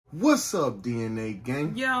What's up, DNA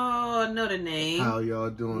gang? Y'all know the name. How y'all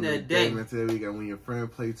doing today? Today we got When Your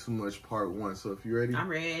Friend Play Too Much Part 1. So if you ready? I'm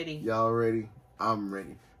ready. Y'all ready? I'm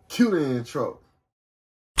ready. Cue the intro.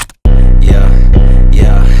 Yeah.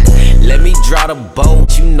 Let me draw the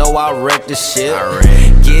boat. You know I wreck the shit.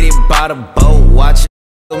 Get it by the boat. Watch it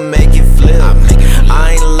make it flip.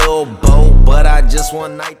 I ain't a little boat, but I just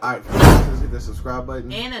want night. Alright, just hit that subscribe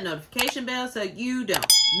button. And a notification bell so you don't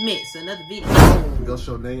miss another video. Go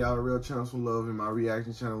show NaeYT real channel some love in my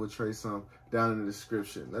reaction channel with Trey some down in the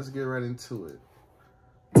description. Let's get right into it.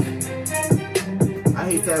 I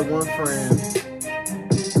hate that one friend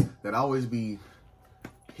that always be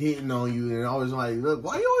hitting on you and always like, look,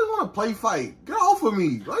 why you always want to play fight? Get off of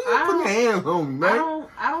me. Why you putting your hands on me, man?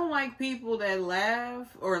 I don't like people that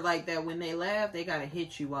laugh or like that when they laugh, they gotta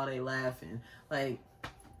hit you while they laughing. Like,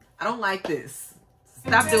 I don't like this.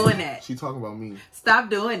 Stop doing that. She talking about me.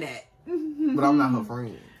 Stop doing that. But I'm not her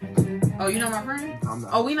friend. Oh, you not my friend? I'm not.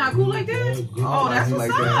 Oh, we not cool like that? Oh, that's what's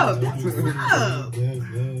like up. that. That's what's up.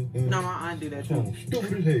 No, my aunt do that too.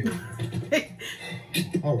 Stupid as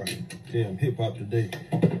hell. All right. Damn, hip hop today.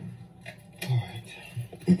 All right.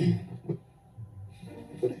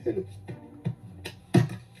 What the hell is...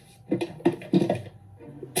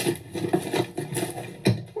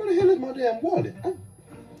 Where the hell is my damn wallet?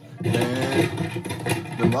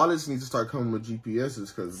 Man, the wallets need to start coming with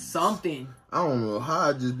GPSs because something. I don't know how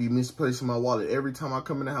I just be misplacing my wallet every time I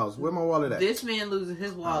come in the house. Where my wallet at? This man loses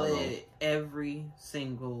his wallet every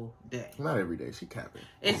single day. Not every day. She capping.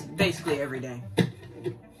 It's basically every day.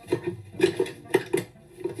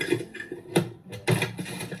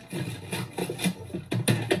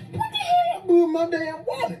 My damn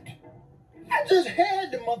wallet. I just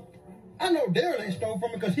had the mother. I know Darryl ain't stole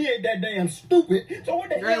from me because he ain't that damn stupid. So what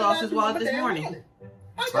the Dre lost his wallet this morning. Wallet?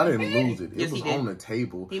 I didn't lose it. It Yes, was on the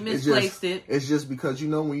table. He misplaced it. It's just because, you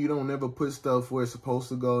know, when you don't ever put stuff where it's supposed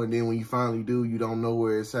to go, and then when you finally do, you don't know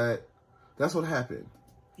where it's at. That's what happened.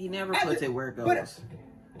 He never puts it where it goes. But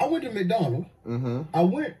I went to McDonald's. Mm-hmm. I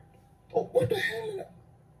went. Oh, what the hell?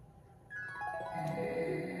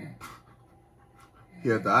 He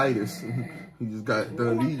had the itis. He just got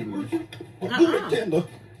done eating.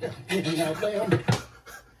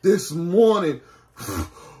 This morning,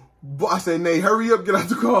 I said, Nate, hurry up, get out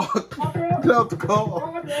the car. Get out the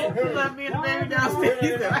car. Let me and the baby downstairs. He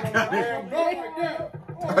said, I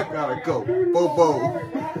gotta go. Bobo.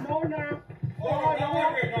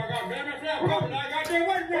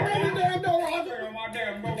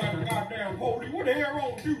 What the hell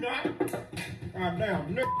wrong with you now?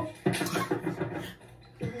 Goddamn nigga.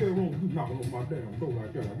 What the hell wrong with you knocking on my damn door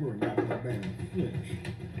like that? You ain't got my damn shit.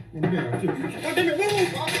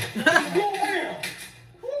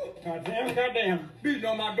 Goddamn. Beating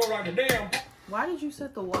on my door like a damn. Why did you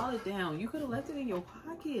set the wallet down? You could have left it in your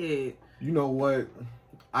pocket. You know what?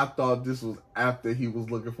 I thought this was after he was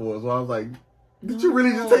looking for us. So I was like, did you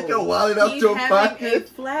really just take your wallet out your pocket? He's having a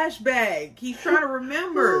flashback. He's trying to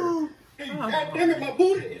remember. Goddamn it, my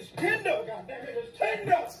booty is tender. Goddamn it, it's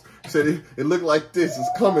tender. Said it looked like this. It's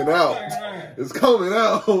coming out. It's coming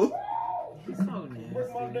out. He's so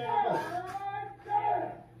nasty.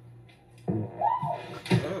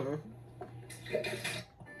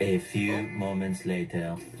 A few moments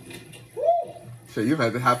later. Shit, you've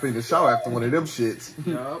had to hop in the shower after one of them shits.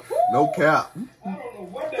 Yup. No cap. I don't know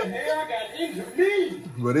what the hell got into me.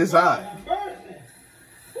 But it's hot.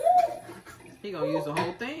 He gonna use the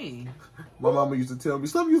whole thing. My mama used to tell me,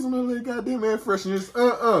 stop using all that goddamn air fresheners.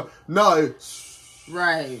 No, it's...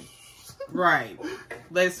 Right.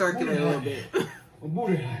 Let it circulate a little bit.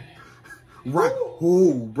 Right.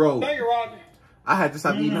 Ooh, bro. Thank you, Roger. I had to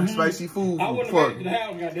stop eating spicy food for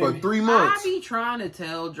 3 months. I be trying to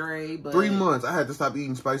tell Dre, but 3 months. I had to stop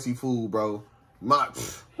eating spicy food, bro. Tell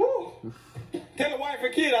the wife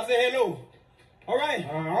and kid I said hello. All right.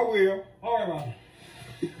 I will. All right, Roger.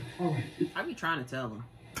 All right. I be trying to tell him.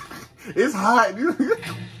 It's hot.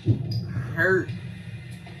 Hurt.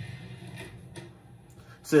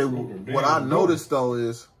 So what I noticed though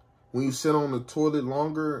is when you sit on the toilet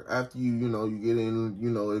longer after you get in,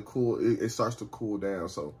 it starts to cool down.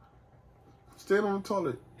 So stay on the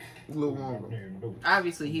toilet a little longer.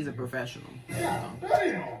 Obviously, he's a professional. Damn.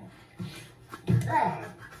 God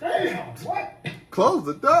damn. What? Close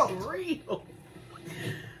the door. For real.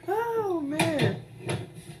 Oh man.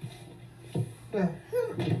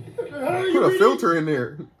 Put a filter in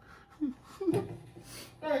there.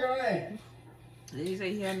 Did he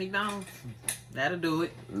say he had McDonald's? That'll do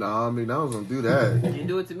it. Nah, McDonald's don't do that. Didn't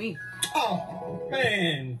do it to me. Oh,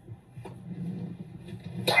 man.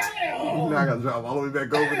 Damn. Now I gotta drive all the way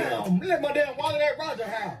back over there. Let my damn wallet at Roger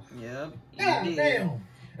house. Yep. God damn.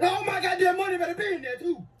 All my goddamn money better be in there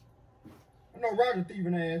too. I know Roger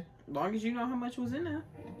thieving ass. As long as you know how much was in there.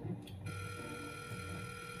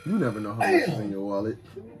 You never know how much is in your wallet.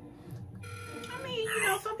 I mean, you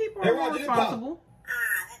know, some people are more responsible.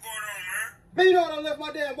 Man, you know I done left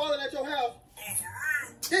my damn wallet at your house? Oh, for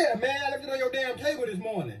real? Yeah, man, I left it on your damn table this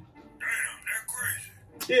morning. Damn, that's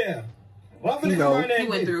crazy. Yeah. Well, I'm finna come around there. He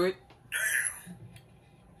went through it. Damn.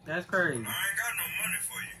 That's crazy. I ain't got no money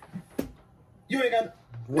for you. You ain't got...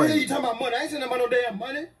 What the hell you talking about money? I ain't sending about no damn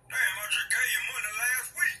money. Damn, I just gave you money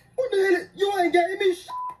last week. What the hell? You ain't gave me shit.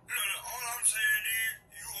 All I'm saying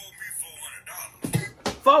is, you owe me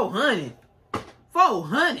 $400.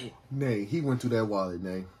 400. Nay, he went through that wallet,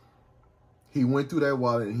 Nay. He went through that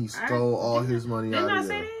wallet and he stole all his money out of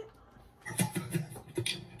there.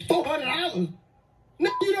 $400?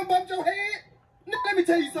 Nigga, you done bumped your head? Nigga, let me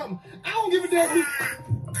tell you something. I don't give a damn who...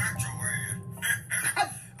 Got your ass. I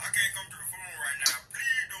can't come to the phone right now.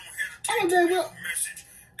 Please don't hesitate to leave a message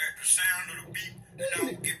at the sound of the beep, and I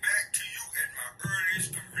will get back to you at my earliest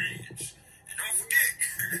convenience. And don't forget,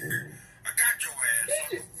 I got your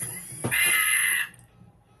ass.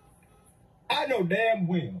 I know damn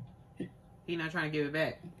well. He not trying to give it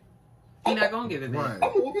back. He not gonna give it back. Right.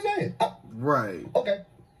 I'm gonna whoop his ass. Right. Okay.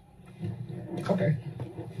 Okay.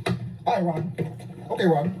 All right, Robin. Okay,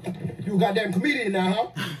 Robin. You a goddamn comedian now,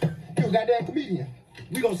 huh? You a goddamn comedian.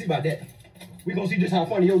 We gonna see about that. We gonna see just how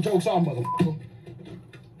funny your jokes are, motherfucker.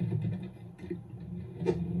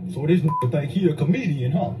 So this nigga think he a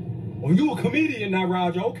comedian, huh? Well, you a comedian now,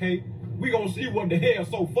 Roger. Okay. We gonna see what the hell's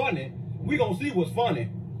so funny. We gonna see what's funny.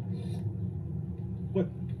 What?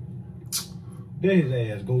 There his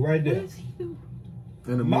ass go right there.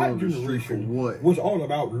 In the My middle of the street for what? Was all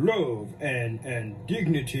about love and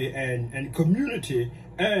dignity and community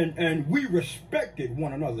and we respected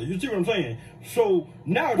one another. You see what I'm saying? So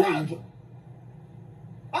nowadays,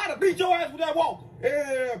 I'd have beat your ass with that walker.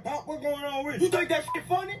 Yeah, Pop, what's going on with you? You think that shit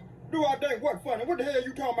funny? Do I think what funny? What the hell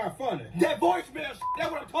you talking about funny? That voicemail shit,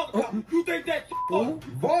 that's what I'm talking about. You think that shit funny?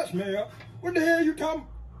 Voicemail? What the hell you talking?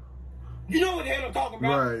 You know what the hell I'm talking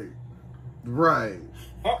about? Right. Right.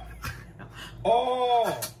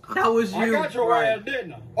 Oh, that was you. I got your ass,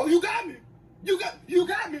 didn't I? Oh, you got me. You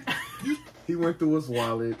got me. He went through his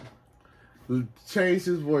wallet, changed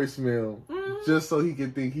his voicemail just so he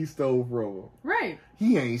could think he stole from him. Right.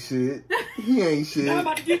 He ain't shit. He ain't shit. Now I'm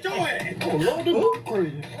about to get your ass. Oh, Lord, this is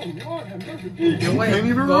crazy. Oh, Lord, have mercy. He can't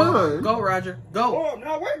even run. Go, Roger. Go. Oh,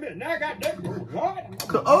 now wait a minute. Now I got that. Lord.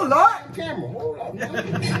 Oh, Lord. Camera. Hold on.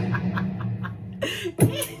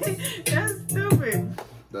 That's stupid.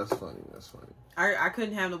 That's funny. That's funny. I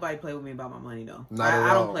couldn't have nobody play with me about my money, though.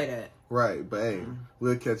 I don't play that. Right, but hey,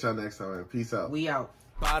 we'll catch y'all next time. Peace out. We out.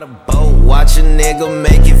 By the boat, watch a nigga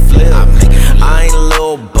make it flip. I ain't a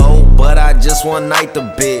little boat, but I just one night the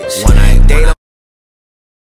bitch.